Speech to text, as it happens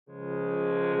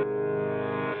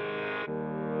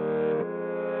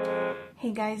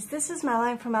Hey guys, this is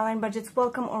Madeline from Madeline Budgets.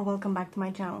 Welcome back to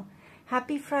my channel.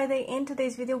 Happy Friday. In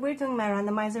today's video we're doing my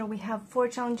randomizer. We have 4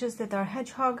 challenges that are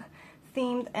hedgehog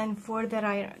themed and 4 that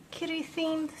are kitty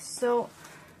themed. So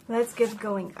let's get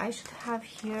going. I should have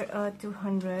here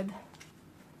 200.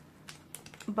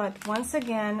 But once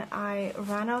again I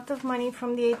ran out of money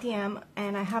from the ATM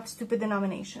and I have stupid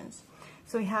denominations.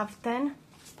 So we have 10,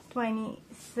 20,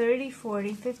 30,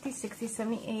 40, 50, 60,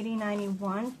 70, 80, 90,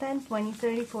 1, 10, 20,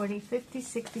 30, 40, 50,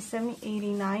 60, 70,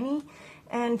 80, 90,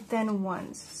 and 10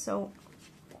 ones. So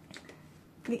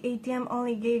the ATM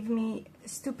only gave me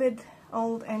stupid,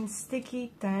 old, and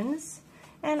sticky 10s,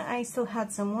 and I still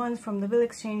had some ones from the bill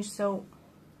exchange, so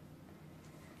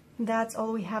that's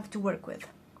all we have to work with.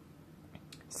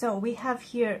 So we have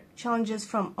here challenges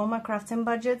from Oma Crafts and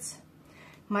Budgets,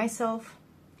 myself,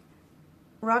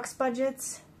 Rock's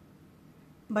Budgets,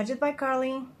 Budget by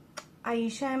Carly,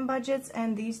 Aisha and Budgets,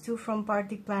 and these 2 from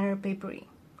Party Planner Papery.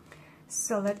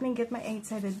 So let me get my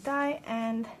 8-sided die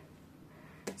and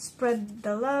spread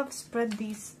the love, spread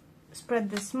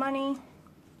this money.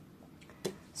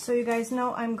 So you guys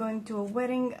know I'm going to a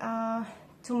wedding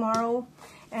tomorrow,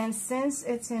 and since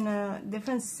it's in a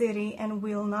different city and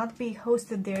will not be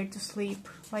hosted there to sleep,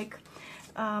 like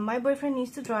my boyfriend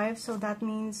needs to drive, so that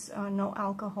means no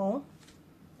alcohol.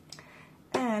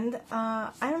 And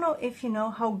I don't know if you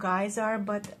know how guys are,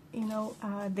 but you know,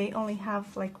 they only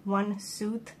have like one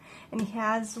suit, and he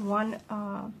has one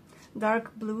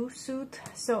dark blue suit.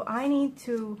 So I need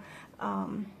to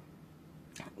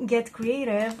get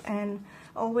creative and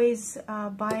always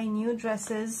buy new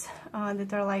dresses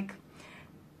that are like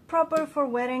proper for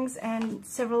weddings and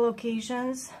several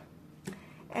occasions.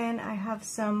 And I have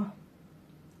some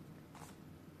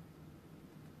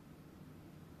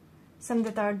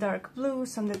that are dark blue,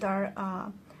 some that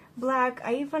are black.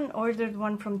 I even ordered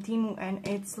one from Temu and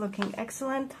it's looking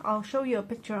excellent. I'll show you a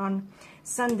picture on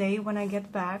Sunday when I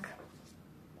get back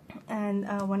and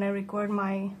when I record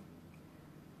my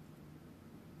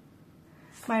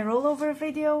rollover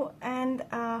video, and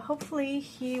hopefully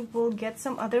he will get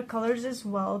some other colors as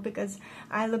well, because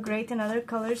I look great in other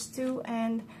colors too,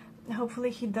 and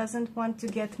hopefully he doesn't want to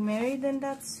get married in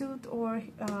that suit, or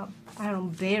I don't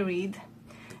know, buried,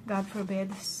 God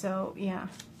forbid. So yeah,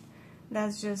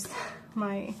 that's just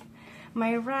my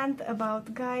rant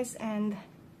about guys and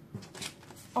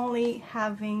only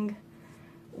having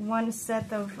one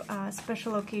set of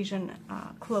special occasion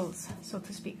clothes, so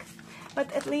to speak.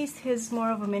 But at least he's more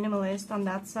of a minimalist on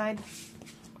that side.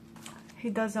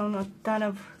 He does own a ton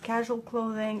of casual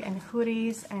clothing and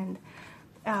hoodies and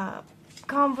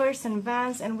Converse and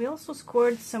Vans, and we also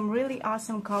scored some really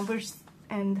awesome Converse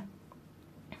and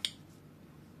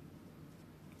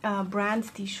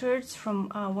brand t-shirts from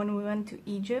when we went to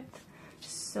Egypt.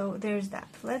 So there's that.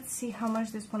 Let's see how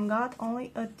much this one got.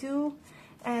 Only a 2,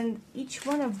 and each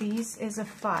one of these is a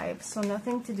 5, so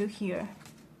nothing to do here.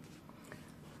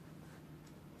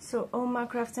 So Oma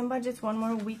Crafts and Budgets, 1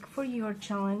 more week for your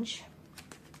challenge.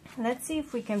 Let's see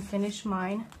if we can finish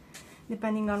mine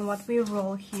depending on what we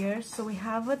roll here. So we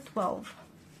have a 12,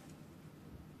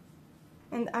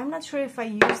 and I'm not sure if I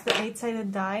use the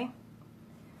 8-sided die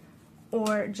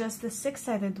or just the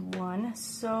 6-sided one,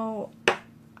 so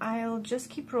I'll just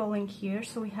keep rolling here.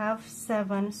 So we have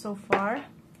 7 so far.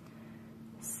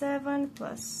 7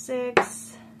 plus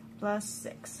 6 plus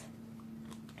 6.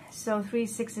 So 3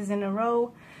 6s in a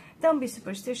row. Don't be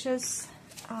superstitious.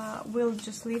 We'll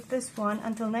just leave this one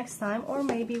until next time, or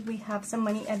maybe we have some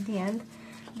money at the end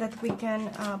that we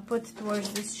can put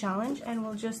towards this challenge, and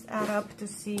we'll just add up to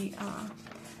see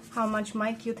how much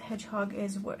my cute hedgehog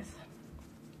is worth.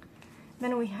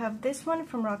 Then we have this one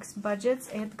from Rock's Budgets.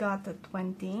 It got a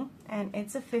 20 and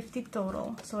it's a 50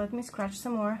 total. So let me scratch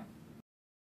some more.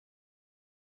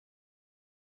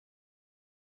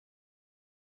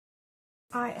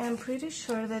 I am pretty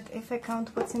sure that if I count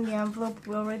what's in the envelope,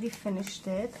 we already finished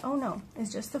it. Oh no,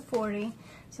 it's just a 40,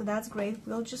 so that's great.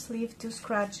 We'll just leave 2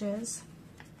 scratches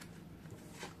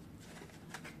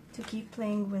to keep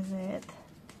playing with it.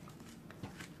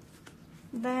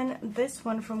 Then this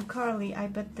one from Carly, I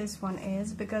bet this one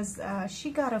is, because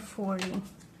she got a 40.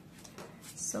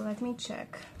 So let me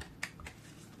check.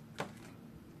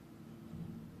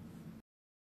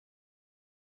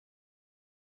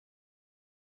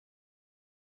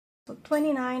 So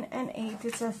 29 and 8,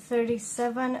 it's a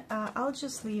 37. I'll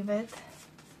just leave it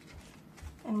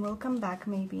and we'll come back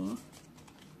maybe.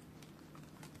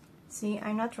 See,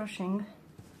 I'm not rushing.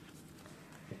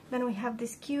 Then we have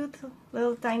this cute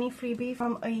little tiny freebie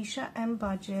from Aisha and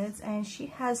Budgets, and she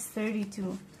has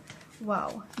 32.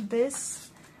 Wow,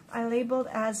 this I labeled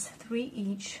as 3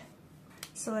 each.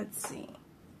 So let's see.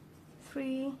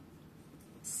 3,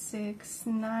 6,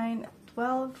 9,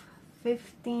 12,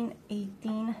 15,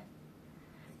 18,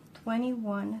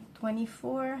 21,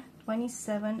 24,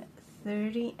 27,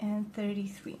 30, and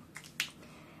 33.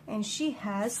 And she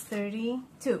has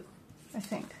 32, I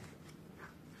think.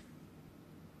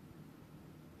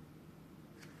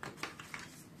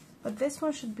 But this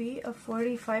one should be a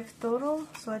 45 total,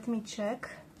 so let me check.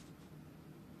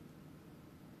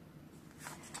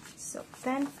 So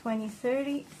 10, 20,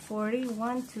 30, 40,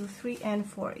 1, 2, 3, and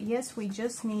 4. Yes, we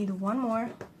just need one more.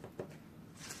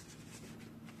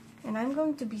 And I'm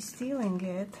going to be stealing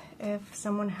it if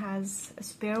someone has a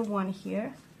spare one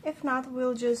here. If not,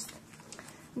 we'll just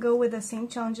go with the same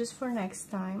challenges for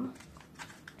next time.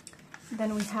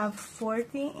 Then we have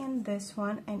 40 in this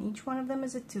one, and each one of them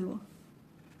is a 2.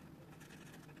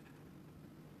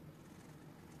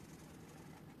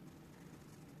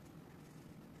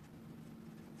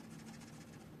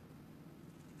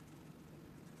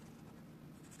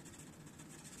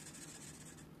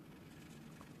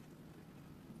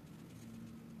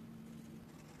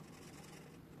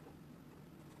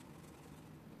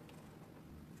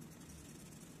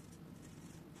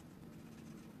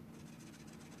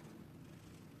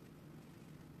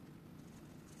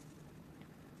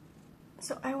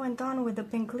 So I went on with the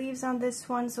pink leaves on this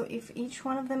one, so if each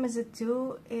one of them is a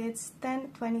 2, it's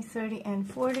 10, 20, 30, and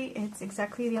 40. It's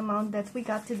exactly the amount that we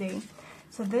got today.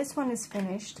 So this one is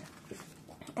finished,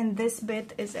 and this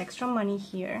bit is extra money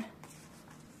here.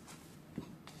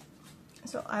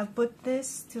 So I'll put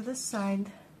this to the side,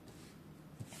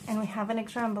 and we have an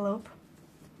extra envelope.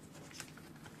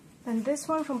 Then this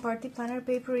one from Party Planner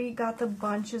Papery got a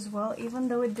bunch as well, even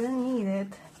though it didn't need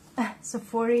it. So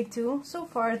 42, so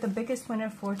far the biggest winner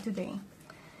for today.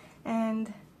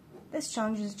 And this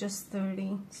challenge is just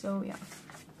 30, so yeah.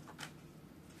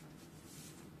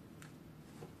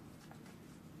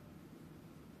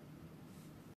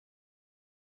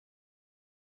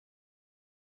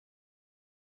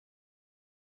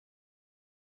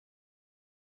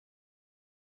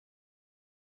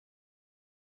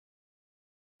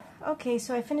 Okay,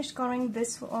 so I finished coloring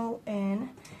this all in,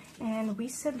 and we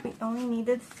said we only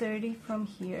needed 30 from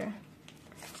here.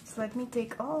 So let me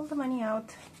take all the money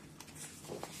out,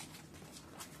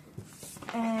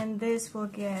 and this will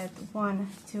get 1,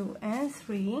 2, and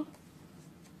 3,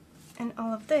 and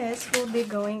all of this will be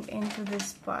going into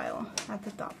this pile at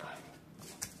the top.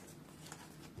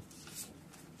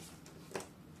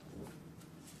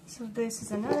 So this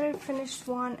is another finished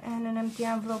one and an empty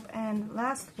envelope, and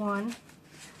last one,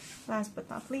 last but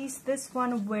not least, this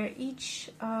one where each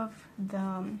of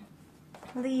the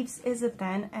leaves is a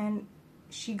 10 and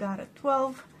she got a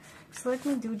 12. So let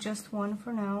me do just one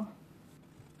for now.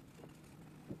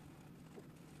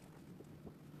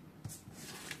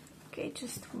 Okay,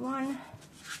 just one,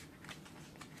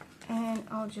 and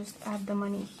I'll just add the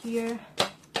money here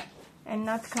and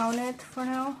not count it for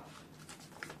now.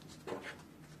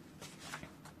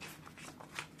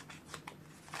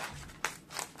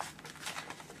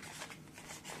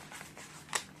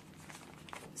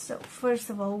 So first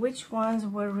of all, which ones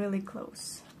were really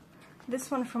close?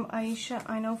 This one from Aisha,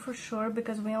 I know for sure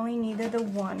because we only needed a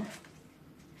 1.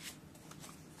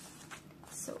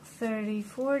 So 30,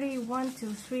 40, 1,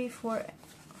 2, 3, 4,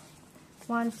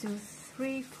 1, 2,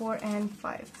 3, 4, and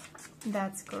 5.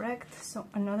 That's correct. So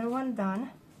another one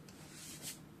done.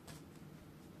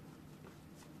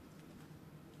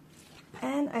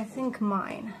 And I think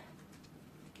mine.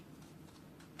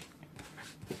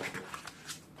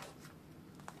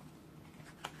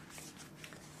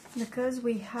 Because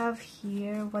we have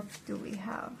here, what do we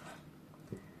have?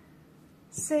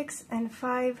 6 and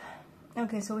 5.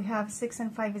 Okay, so we have 6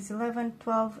 and 5 is 11,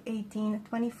 12, 18,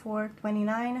 24,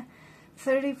 29,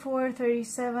 34,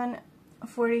 37,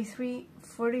 43,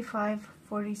 45,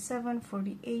 47,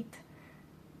 48,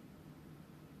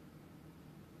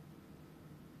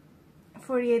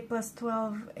 48 plus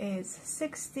 12 is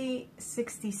 60,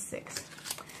 66.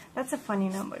 That's a funny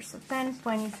number. So 10,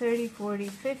 20, 30, 40,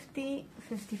 50,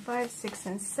 55, 6,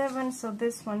 and 7. So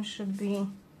this one should be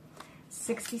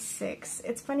 66.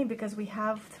 It's funny because we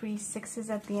have 3 6s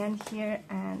at the end here.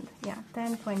 And yeah,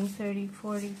 10, 20, 30,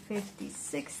 40, 50,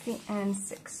 60, and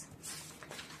 6.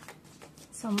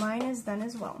 So mine is done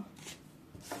as well.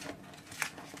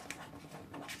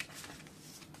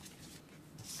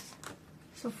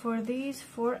 So for these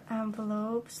 4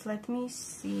 envelopes, let me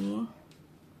see.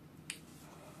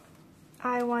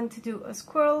 I want to do a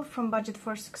squirrel from Budget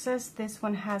for Success. This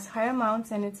one has higher amounts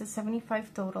and it's a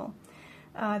 75 total.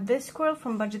 This squirrel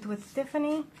from Budget with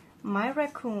Tiffany, my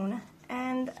raccoon,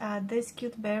 and this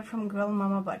cute bear from Girl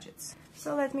Mama Budgets.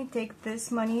 So let me take this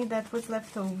money that was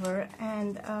left over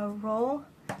and roll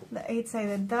the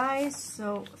 8-sided dice.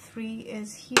 So 3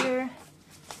 is here,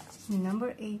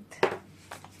 number 8.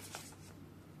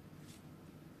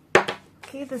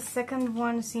 Okay, the second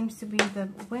one seems to be the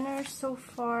winner so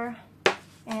far,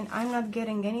 and I'm not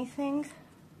getting anything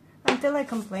until I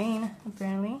complain,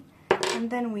 apparently. And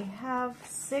then we have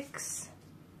 6,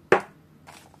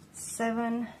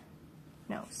 7,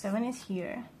 no, 7 is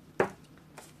here,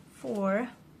 4,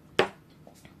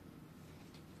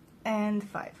 and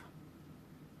 5.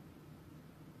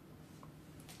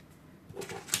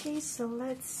 Okay, so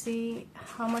let's see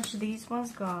how much these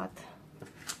ones got.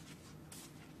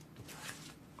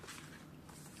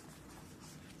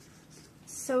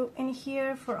 So in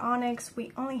here for Onyx,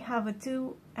 we only have a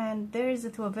 2, and there is a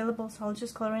 2 available, so I'll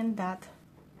just color in that.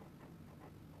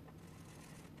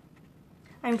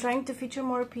 I'm trying to feature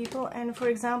more people, and for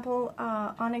example,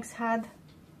 Onyx had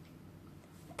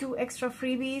 2 extra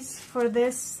freebies for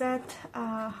this set.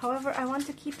 However, I want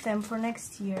to keep them for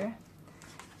next year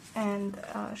and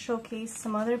showcase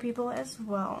some other people as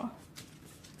well.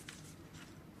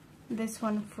 This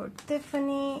one for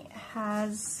Tiffany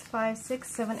has 5, 6,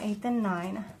 7, 8, and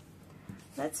 9.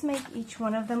 Let's make each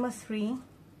one of them a 3,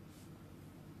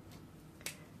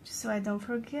 just so I don't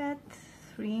forget.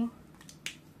 3.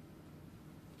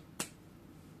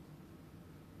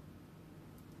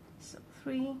 So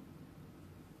 3,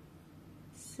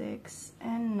 6,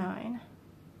 and 9.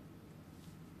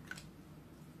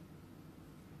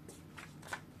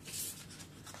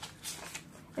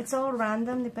 It's all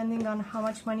random depending on how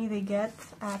much money they get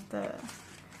at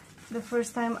the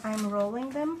first time I'm rolling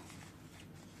them.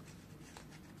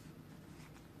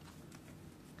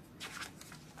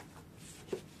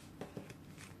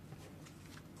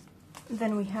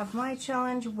 Then we have my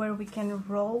challenge where we can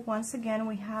roll. Once again,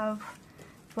 we have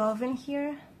 12 in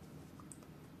here.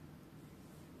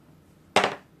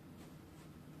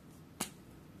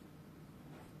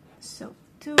 So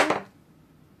 2,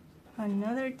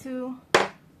 another 2,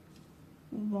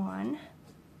 1,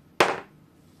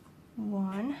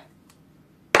 1.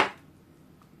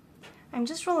 I'm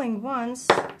just rolling once,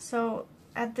 so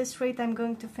at this rate I'm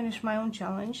going to finish my own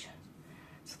challenge.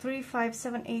 So 3, 5,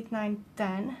 7, 8, 9,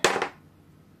 10.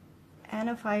 And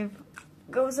a 5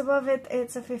 goes above it.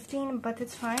 It's a 15, but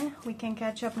it's fine. We can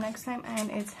catch up next time,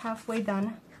 and it's halfway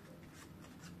done.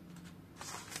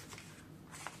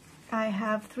 I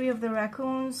have 3 of the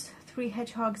raccoons, 3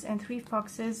 hedgehogs, and 3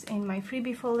 foxes in my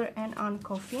freebie folder and on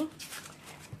Ko-fi.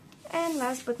 And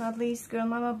last but not least, Girl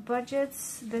Mama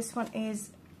Budgets. This one is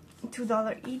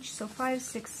 $2 each, so 5,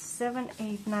 6, 7,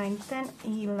 8, 9, 10,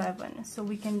 11. So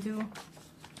we can do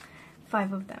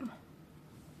 5 of them.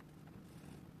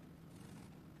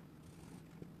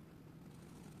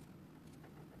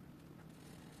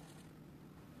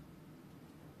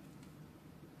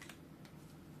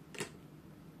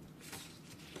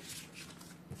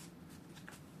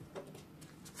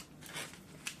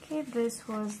 Okay, this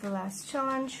was the last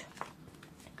challenge.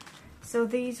 So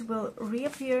these will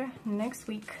reappear next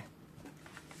week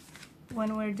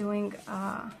when we're doing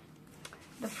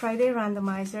the Friday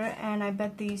randomizer, and I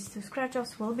bet these 2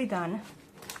 scratch-offs will be done.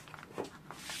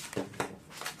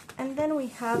 And then we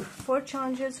have 4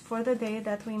 challenges for the day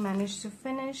that we managed to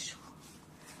finish.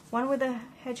 1 with a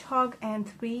hedgehog and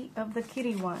 3 of the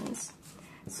kitty ones.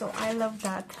 So I love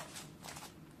that.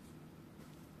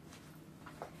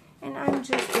 And I'm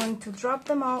just going to drop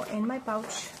them all in my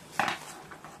pouch.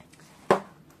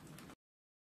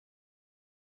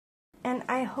 And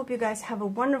I hope you guys have a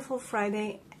wonderful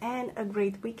Friday and a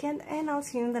great weekend, and I'll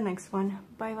see you in the next one.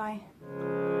 Bye bye.